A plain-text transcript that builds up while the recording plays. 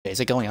Okay, is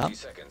it going up? 30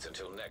 seconds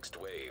until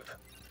next wave.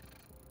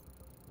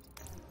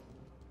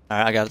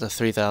 Alright, I got it to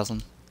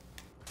 3,000.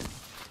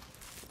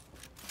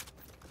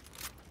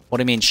 What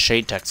do you mean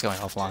shade tech's going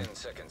offline? 10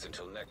 seconds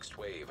until next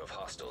wave of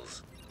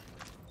hostiles.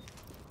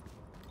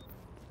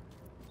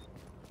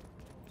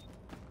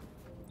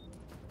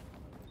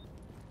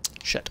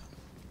 Shit.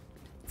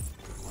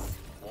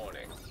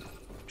 Warning.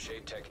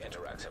 Shade tech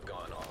interacts have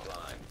gone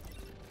offline.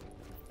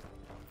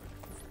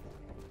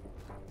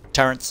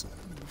 Turrets.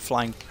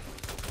 Flying.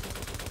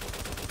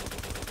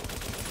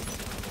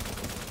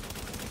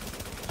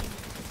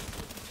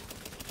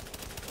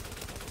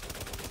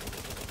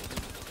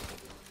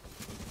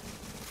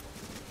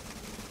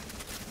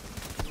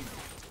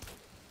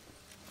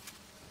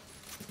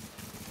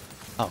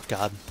 Oh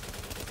god.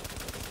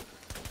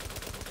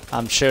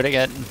 I'm shooting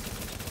it.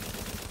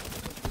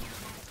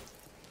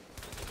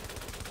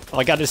 Oh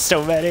my god, there's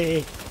so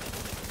many! 5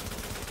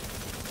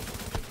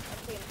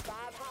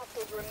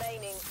 hostiles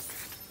remaining.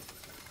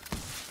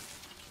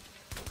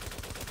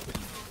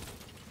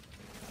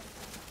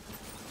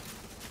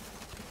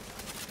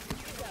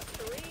 You've got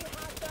 3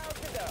 hostiles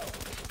to go.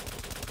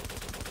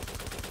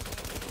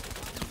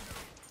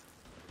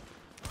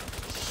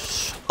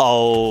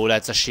 Oh,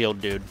 that's a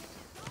shield, dude.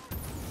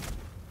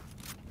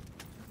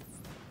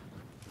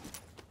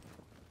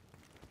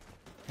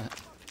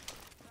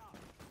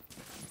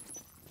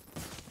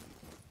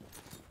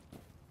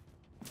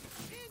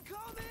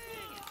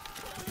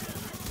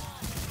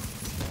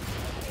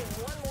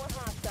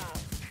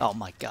 Oh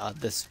my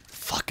god, this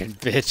fucking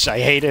bitch. I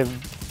hate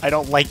him. I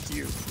don't like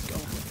you. Go.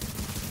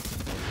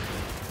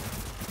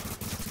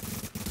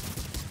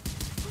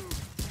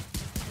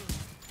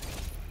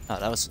 Oh,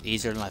 that was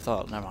easier than I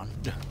thought. Never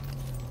mind.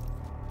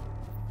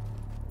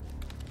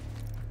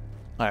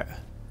 Alright.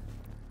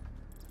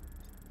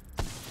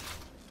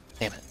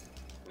 Damn it.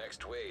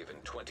 Next wave in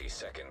 20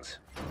 seconds.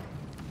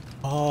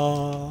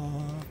 Oh.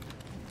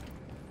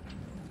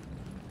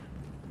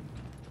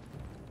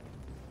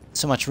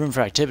 So much room for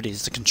activities.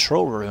 It's a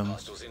control room.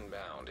 Hostiles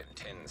inbound in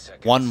 10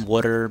 seconds. One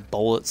water,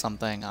 bullet,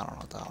 something. I don't know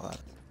what the hell that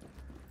is.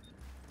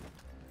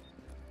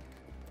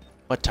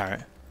 What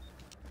turret?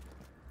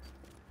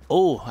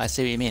 Oh, I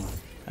see what you mean.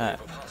 Alright,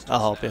 I'll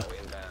help you.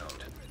 Inbound.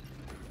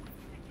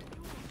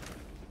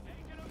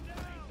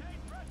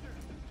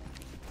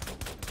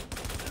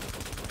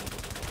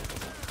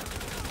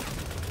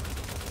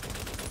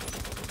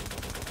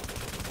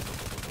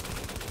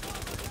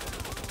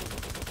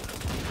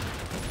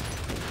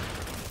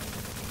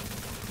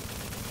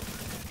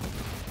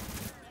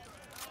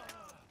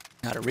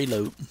 Gotta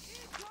reload.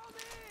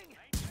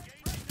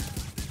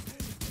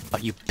 Oh,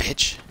 you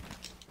bitch.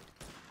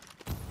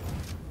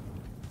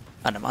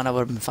 I don't mind, I would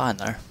have been fine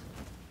there.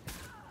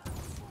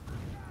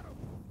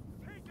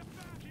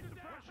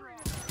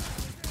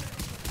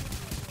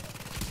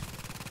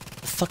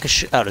 The fuck is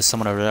shit? Oh, there's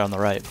someone over there on the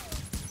right.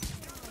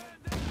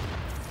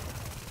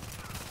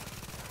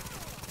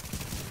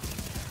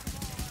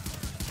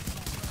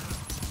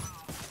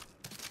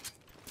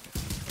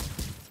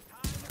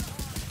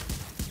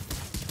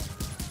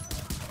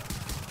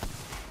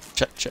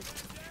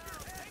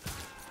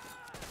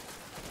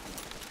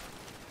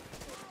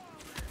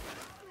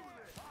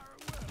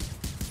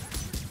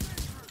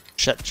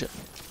 Shit. Shit.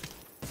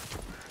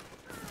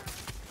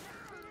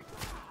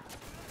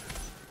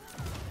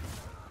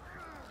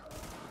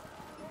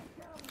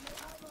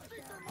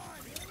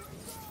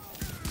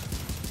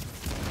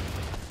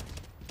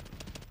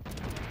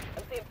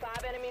 I'm seeing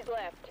 5 enemies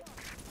left.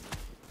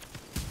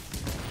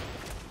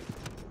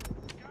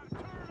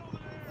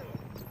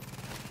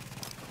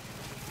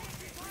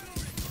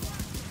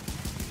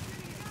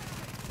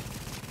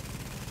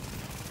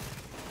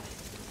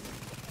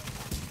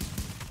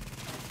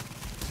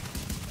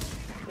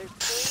 There's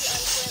 3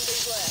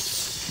 unfriendlies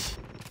left.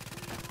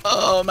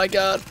 Oh my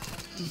god.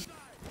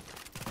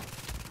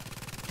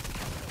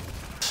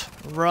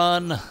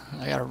 Run.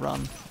 I gotta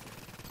run.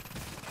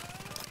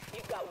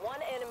 You've got 1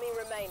 enemy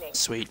remaining.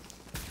 Sweet.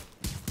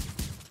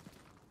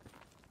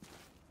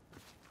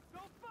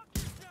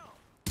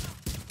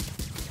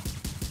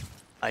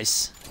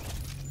 Nice.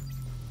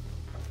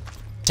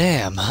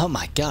 Damn, oh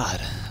my god.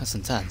 That's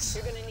intense.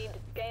 You're gonna need to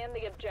scan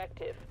the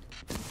objective.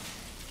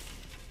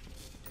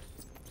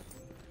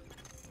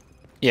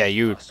 Yeah,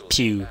 you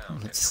pew.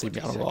 Let's sleep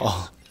down a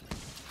wall.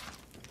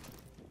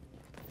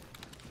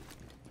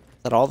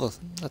 Is that all the?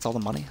 That's all the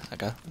money?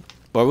 Okay.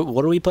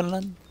 What are we putting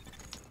in?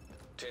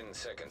 10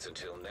 seconds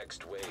until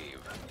next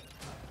wave.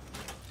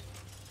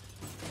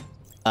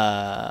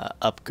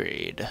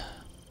 Upgrade.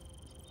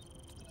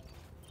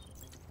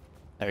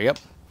 There you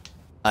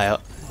go.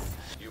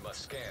 You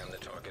must scan the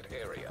target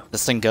area.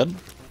 This thing good?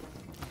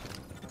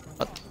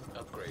 What?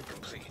 Upgrade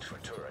complete for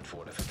turret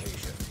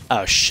fortification.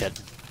 Oh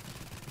shit.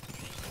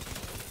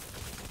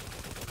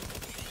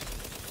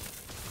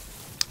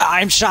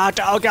 I'm shocked.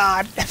 Oh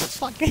god.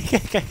 Fucking.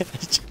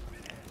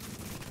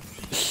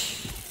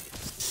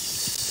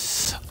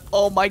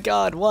 Oh my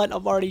god. What?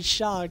 I'm already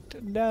shocked.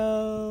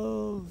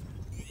 No.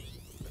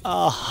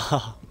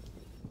 Oh.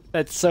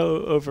 That's so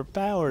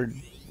overpowered.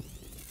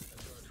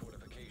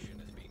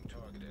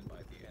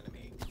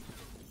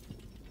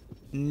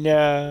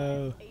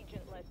 No.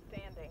 Agent left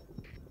standing.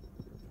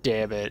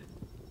 Damn it.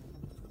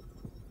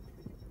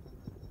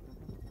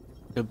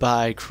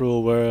 Goodbye,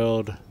 cruel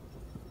world.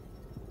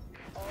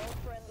 All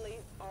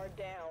friendlies are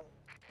down.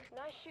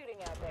 Nice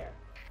shooting out there.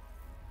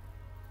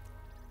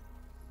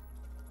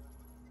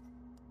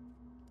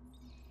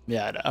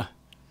 Yeah, I know.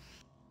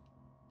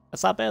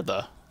 That's not bad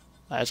though.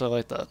 I actually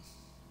like that.